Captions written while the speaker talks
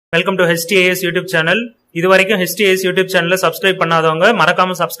Welcome to Htas YouTube channel. இதுவரைக்கும் Htas YouTube channel subscribe பண்ணாதவங்க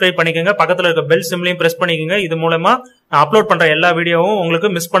மறக்காம subscribe பண்ணிக்கங்க. பக்கத்துல இருக்க bell symbol press பண்ணிக்கங்க. இது மூலமா நான் அப்லோட் பண்ற எல்லா வீடியோவும் உங்களுக்கு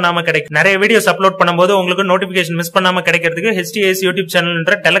மிஸ் பண்ணாம கிடைக்கும். நிறைய வீடியோஸ் அப்லோட் பண்ணும்போது உங்களுக்கு நோட்டிபிகேஷன் மிஸ் பண்ணாம கிடைக்கிறதுக்கு Htas YouTube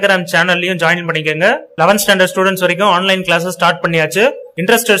channelன்ற Telegram channelலயும் ஜாயின் பண்ணிக்கங்க. 11th standard students வரைக்கும் ஆன்லைன் கிளாसेस ஸ்டார்ட் பண்ணியாச்சு.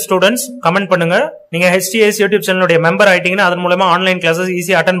 Interested students கமெண்ட் பண்ணுங்க. நீங்க Htas YouTube channelோட மெம்பர் ஆயிட்டீங்கன்னா அதன் மூலமா ஆன்லைன் கிளாसेस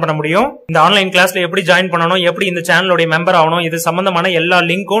ஈஸியா அட்டெண்ட் பண்ண முடியும். இந்த ஆன்லைன் கிளாஸ்ல எப்படி ஜாயின் பண்ணனும், எப்படி இந்த சேனலோட மெம்பர் ஆகணும், இது சம்பந்தமான எல்லா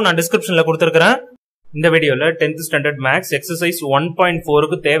லிங்க்கும் நான் டிஸ்கிரிப்ஷன்ல கொடுத்திருக்கேன். இந்த வீடியோல 10th standard maths exercise 1.4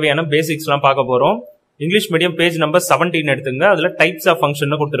 க்கு தேவையான பேசிக்ஸ் எல்லாம் பார்க்க போறோம். இங்கிலீஷ் மீடியம் பேஜ் நம்பர் 17 எடுத்துங்க. அதுல டைப்ஸ் ஆஃப்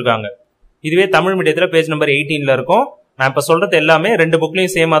ஃபங்க்ஷன் கொடுத்திருக்காங்க. இதுவே தமிழ் மீடியத்துல பேஜ் நம்பர் 18ல இருக்கும். நான் இப்ப சொல்றது எல்லாமே ரெண்டு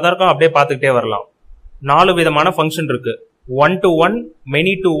புக்லயும் சேமா தான் இருக்கும். அப்படியே பார்த்துக்கிட்டே வரலாம். 4 விதமான ஃபங்க்ஷன் இருக்கு. 1 to 1,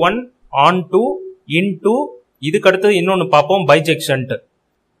 many to 1, on to, into. இதுக்கு அடுத்து இன்னொன்னு பார்ப்போம், பைஜெக்ஷன்.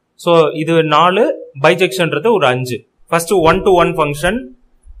 சோ இது 4, பைஜெக்ஷன்றது ஒரு 5. First 1 to 1 function.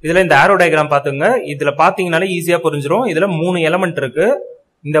 இதுல இந்த ஆரோ டயக்ராம் பாத்துங்க. இதுல பாத்தீங்கன்னாலே ஈஸியா புரிஞ்சிரும். இதுல 3 எலிமெண்ட் இருக்கு.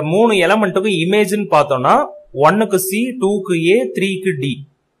 இந்த 3 எலிமெண்ட்டுக்கு இமேஜ்னு பார்த்தோம்னா 1க்கு C, 2க்கு A, 3க்கு D.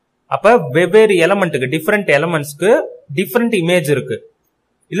 அப்ப வெவ்வேறு எலிமெண்ட்டுக்கு டிஃபரெண்ட் எலிமெண்ட்ஸ்க்கு டிஃபரெண்ட் இமேஜ் இருக்கு.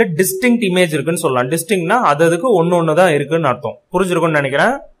 இல்ல டிஸ்டிங்க்ட் இமேஜ் இருக்குன்னு சொல்லலாம். டிஸ்டிங்க்ட்னா அதுக்கு ஒன்னு தான் இருக்குன்னு அர்த்தம். புரிஞ்சிருக்கும்னு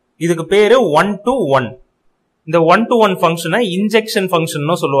நினைக்கிறேன். இதுக்கு பேரு 1 to 1. இந்த 1 to 1 ஃபங்க்ஷனை இன்ஜெக்ஷன்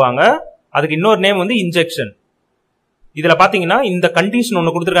ஃபங்க்ஷன் சொல்லுவாங்க. அதுக்கு இன்னொரு நேம் வந்து இன்ஜெக்ஷன். இதுல பாத்தீங்கன்னா இந்த கண்டிஷன்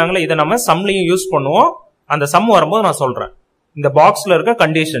ஒன்னு கொடுத்திருக்காங்களே, இதை நம்ம சம்லயும் யூஸ் பண்ணுவோம். அந்த சம் வரும்போது நான் சொல்றேன். இந்த பாக்ஸ்ல இருக்க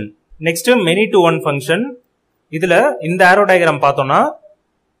condition. Next many to one function. இதுல இந்த ஆரோ டயக்ராம் பார்த்தோம்னா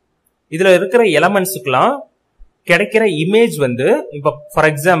இதுல இருக்கிற எலமெண்ட்ஸ்க்குலாம் கிடைக்கிற இமேஜ் வந்து இப்ப for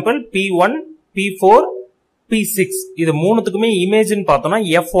example P1, P4, P6 இது மூணுத்துக்குமே இமேஜ்னு பார்த்தோம்னா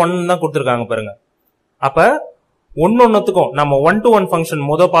F1 தான் கொடுத்திருக்காங்க பாருங்க. அப்ப ஒன்னொன்னுத்துக்கும் நம்ம 1 to 1 ஃபங்க்ஷன்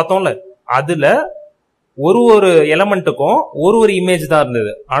பார்த்தோம்ல, அதுல ஒரு எலமெண்ட்டுக்கும் ஒரு இமேஜ் தான்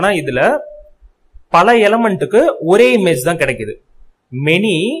இருந்தது. ஆனா இதுல பல எலமெண்ட்டுக்கு ஒரே இமேஜ் தான் கிடைக்குது.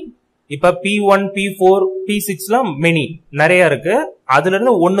 மெனி இப்ப P1, P4, P6 எல்லாம் மெனி நிறைய இருக்கு. அதுல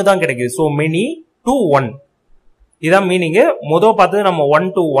இருந்து ஒன்னு தான் கிடைக்குது. சோ மெனி டு 1 இதான் மீனிங். பார்த்தது நம்ம 1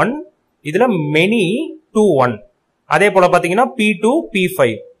 to 1. இதுல மெனி டு 1. அதே போல பாத்தீங்கன்னா P2,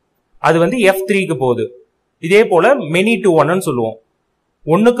 P5 அது வந்து F3க்கு போகுது. இதே போல மெனி டு 1 சொல்லுவோம்.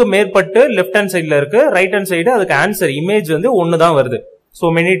 ஒன்னுக்கு மேற்பட்டு லெஃப்ட் ஹேண்ட் சைட்ல இருக்கு, ரைட் ஹேண்ட் சைடு அதுக்கு ஆன்சர் இமேஜ் வந்து ஒன்னு தான் வருது.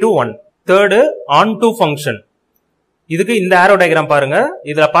 So many to 1. Third on to function. இதுக்கு இந்த ஆரோ டயக்ராம் பாருங்க.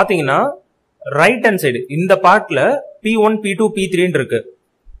 இதுல பாத்தீங்கன்னா ரைட் ஹேண்ட் சைடு இந்த பார்ட்ல P1, P2, P3 இருக்கு.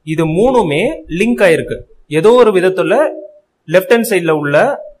 இது மூணுமே லிங்க் ஆயிருக்கு. ஏதோ ஒரு விதத்துல லெஃப்ட் ஹேண்ட் சைட்ல உள்ள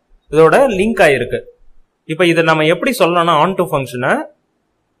இதோட லிங்க் ஆயிருக்கு. இப்ப இதை நம்ம எப்படி சொல்லலாம்னா ஆன் டு ஃபங்க்ஷனை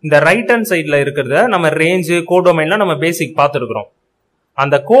இந்த ரைட் ஹேண்ட் சைட்ல இருக்கிறத நம்ம ரேஞ்சு, கோடொமைன்லாம் நம்ம பேசிக் பார்த்துருக்கிறோம்.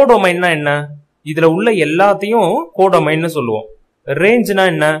 அந்த கோடொமைன்னா என்ன? இதுல உள்ள எல்லாத்தையும் கோடொமைன்னு சொல்லுவோம். ரேஞ்ச்னா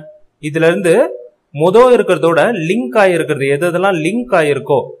என்ன? இதுல இருந்து இருக்கிறதோட லிங்க் ஆயிருக்கிறது, எதெல்லாம் லிங்க்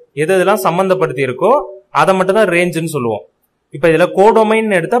ஆயிருக்கோ, எதெல்லாம் சம்பந்தப்படுத்தி இருக்கோ அதை மட்டும் தான் ரேஞ்சுன்னு சொல்லுவோம். இப்ப இதுல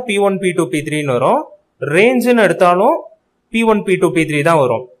கோடொமைன் எடுத்தா P1, P2, P3 வரும். ரேஞ்சுன்னு எடுத்தாலும் P1, P2, P3 தான்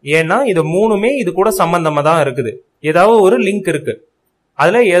வரும். ஏன்னா இது மூணுமே இது கூட சம்பந்தமா தான் இருக்குது. ஏதாவது ஒரு லிங்க் இருக்கு,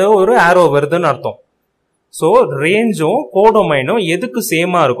 அதுல ஏதோ ஒரு ஆரோ வருதுன்னு அர்த்தம். சோ ரேஞ்சும் கோடொமைனும் எதுக்கு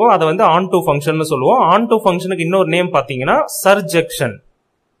சேமா இருக்கோ அதை வந்து ஆன் டு ஃபங்க்ஷன் சொல்லுவோம். ஆன் டு ஃபங்க்ஷனுக்கு இன்னொரு நேம் பாத்தீங்கன்னா சர்ஜெக்ஷன்.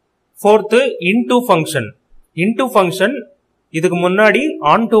 Fourth into function. Into function இதுக்கு முன்னாடி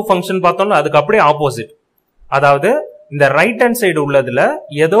ஆன் டு ஃபங்க்ஷன் பார்த்தோம்ல, அதுக்கு அப்படியே ஆப்போசிட். அதாவது இந்த ரைட் ஹேண்ட் சைடு உள்ளதுல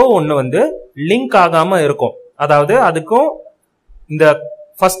ஏதோ ஒன்னு வந்து லிங்க் ஆகாம இருக்கும். அதாவது அதுக்கும் இந்த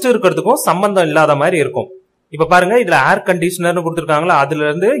ஃபர்ஸ்ட் இருக்கிறதுக்கும் சம்பந்தம் இல்லாத மாதிரி இருக்கும். இப்ப பாருங்க, இதுல ஏர் கண்டிஷனர் கொடுத்திருக்காங்களா, அதுல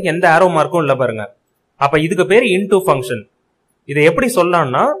இருந்து எந்த ஏரோ மார்க்கும் இல்ல பாருங்க. அப்ப இதுக்கு பேர் இன்டு ஃபங்க்ஷன். இதை எப்படி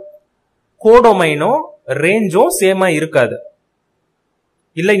சொல்லலாம்னா கோடொமைனும் ரேஞ்சும் சேமா இருக்காது.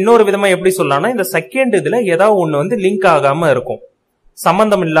 இல்ல இன்னொரு விதமா எப்படி சொல்லலாம்னா இந்த செகண்ட் இதுல ஏதாவது ஒண்ணு வந்து லிங்க் ஆகாம இருக்கும்,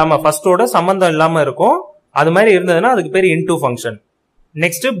 சம்பந்தம் இல்லாம, ஃபர்ஸ்டோட சம்பந்தம் இல்லாம இருக்கும். அது மாதிரி இருந்ததுன்னா அதுக்கு பேர் இன்டு ஃபங்க்ஷன்.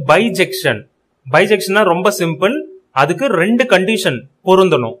 Next bijection. பைஜெக்ஷன்னா ரொம்ப சிம்பிள். அதுக்கு 2 கண்டிஷன்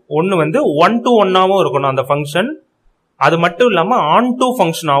பொருந்தணும். ஒன்னு வந்து 1 to 1 இருக்கணும் அந்த ஃபங்க்ஷன். அது மட்டும் இல்லாம ஆன் டு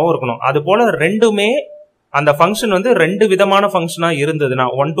ஃபங்க்ஷனாவும் இருக்கணும். அது போல ரெண்டுமே அந்த ஃபங்க்ஷன் வந்து 2 விதமான ஃபங்க்ஷனா இருந்ததுன்னா,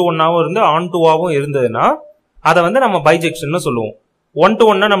 1 to 1 இருந்து ஆன் டுவாவும் இருந்ததுன்னா அதை வந்து நம்ம பைஜெக்ஷன் சொல்லுவோம். 1 to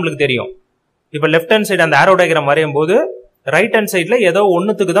 1 நம்மளுக்கு தெரியும். இப்ப லெஃப்ட் ஹேண்ட் சைடு அந்த ஆரோ டயக்ராம் வரையும் போது ரைட் ஹேண்ட் சைட்ல ஏதோ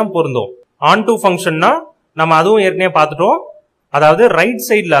ஒன்னுத்துக்கு தான் பொருந்தும். ஆன் டு ஃபங்க்ஷன்னா நம்ம அதுவும் ஏற்கனவே பார்த்துட்டோம். அதாவது ரைட்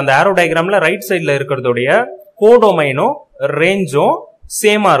சைட்ல அந்த ஆரோ டயக்ராம்ல ரைட் சைட்ல இருக்கிறதுடைய கோடொமைனும் ரேஞ்சும்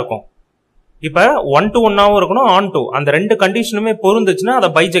சேமா இருக்கும். இப்ப 1 to 1 இருக்கணும், ஆன் டு, அந்த 2 கண்டிஷனுமே பொருந்துச்சுன்னா அதை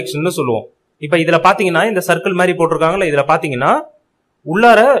பைஜெக்ஷன் சொல்லுவோம். இப்ப இதுல பாத்தீங்கன்னா இந்த சர்க்கிள் மாதிரி போட்டிருக்காங்களா, இதுல பாத்தீங்கன்னா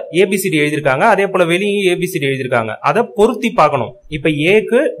உள்ளார ஏபிசிடி எழுதிருக்காங்க, அதே போல வெளியும் ஏபிசிடி எழுதிருக்காங்க. அதை பொருத்தி பார்க்கணும். இப்ப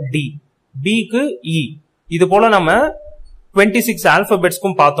ஏக்கு டி, பிக்கு இ, இது போல நம்ம 26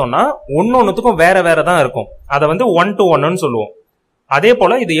 ஆல்பபெட்ஸ்க்கும் பார்த்தோம்னா ஒன்னொன்னுக்கும் வேற வேற தான் இருக்கும். அதை வந்து 1 to 1 சொல்லுவோம். அதே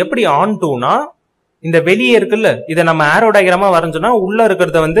போல இது எப்படி ஆன் டூனா, இந்த வெளியே இருக்குல்ல, இதை நம்ம ஆரோ டயக்ராமா வரைஞ்சோம்னா உள்ள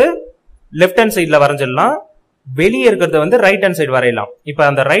இருக்கிறத வந்து லெஃப்ட் ஹேண்ட் சைட்ல வரைஞ்சிடலாம், வெளியே இருக்கிறத வந்து ரைட் ஹேண்ட் சைடு வரையலாம். இப்ப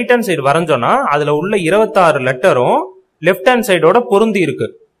அந்த ரைட் ஹேண்ட் சைடு வரைஞ்சோம்னா அதுல உள்ள 26 லெட்டரும் லெஃப்ட் ஹேண்ட் சைடோட பொருந்தி இருக்கு.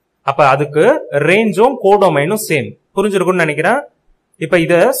 அப்ப அதுக்கு ரேஞ்சும் கோடொமைனும் சேம். புரிஞ்சிருக்கும்னு நினைக்கிறேன். இப்ப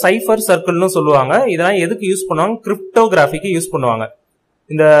இத சைஃபர் சர்க்கிள்னு சொல்லுவாங்க. இதெல்லாம் எதுக்கு யூஸ் பண்ணுவாங்க? கிரிப்டோகிராஃபிக்கு யூஸ் பண்ணுவாங்க.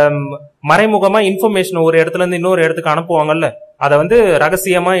 இந்த மறைமுகமா இன்ஃபர்மேஷன் ஒரு இடத்துல இருந்து இன்னொரு இடத்துக்கு அனுப்புவாங்கல்ல, அதை வந்து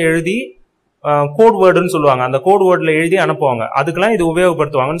ரகசியமா எழுதி கோட் வேர்டுன்னு சொல்லுவாங்க. அந்த கோட் வேர்டுல எழுதி அனுப்புவாங்க. அதுக்கெல்லாம் இது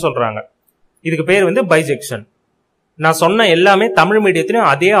உபயோகப்படுத்துவாங்கன்னு சொல்றாங்க. இதுக்கு பேர் வந்து பைஜெக்ஷன். நான் சொன்ன எல்லாமே தமிழ் மீடியத்திலும்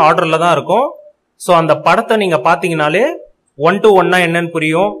அதே ஆர்டர்ல தான் இருக்கும். சோ அந்த படத்தை நீங்க பாத்தீங்கன்னாலே 1 to 1 என்னன்னு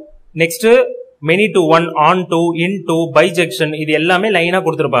புரியும். Next many to 1, on to, in to, bijection, இது எல்லாமே லைனா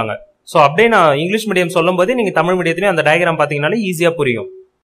கொடுத்திருப்பாங்க. சோ அப்படியே நான் இங்கிலீஷ் மீடியம் சொல்லும் போது நீங்க தமிழ் மீடியத்திலயும் அந்த டயக்ராம் பாத்தீங்கன்னாலே ஈஸியா புரியும்.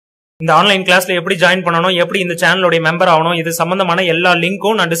 இந்த ஆன்லைன் கிளாஸ்ல எப்படி ஜாயின் பண்ணணும், எப்படி இந்த சேனலோட மெம்பர் ஆகணும், இது சம்பந்தமான எல்லா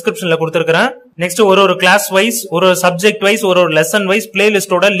லிங்க்கும் நான் டிஸ்கிரிப்ஷன்ல கொடுத்திருக்கிறேன். நெக்ஸ்ட் ஒரு கிளாஸ் வைஸ், ஒரு சப்ஜெக்ட் வைஸ், ஒரு லெசன் வைஸ்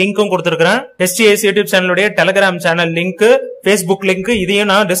பிளேலிஸ்டோட லிங்க்கும் கொடுத்திருக்கிறேன். HTS யூடியூப் சேனலுடைய Telegram channel link, Facebook link,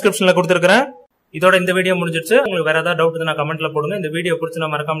 இதையும் நான் டிஸ்கிரிப்ஷன்ல கொடுத்திருக்கிறேன். இதோட இந்த வீடியோ முடிஞ்சிருச்சு. உங்களுக்கு வேற ஏதாவது டவுட் இருந்தா கமெண்ட்ல போடுங்க. இந்த வீடியோ பிடிச்சா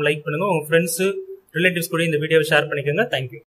மறக்காம லைக் பண்ணுங்க. உங்க ஃப்ரெண்ட்ஸ், ரிலேட்டிவ்ஸ் கூட இந்த வீடியோவை ஷேர் பண்ணிக்கோங்க. தேங்க்யூ.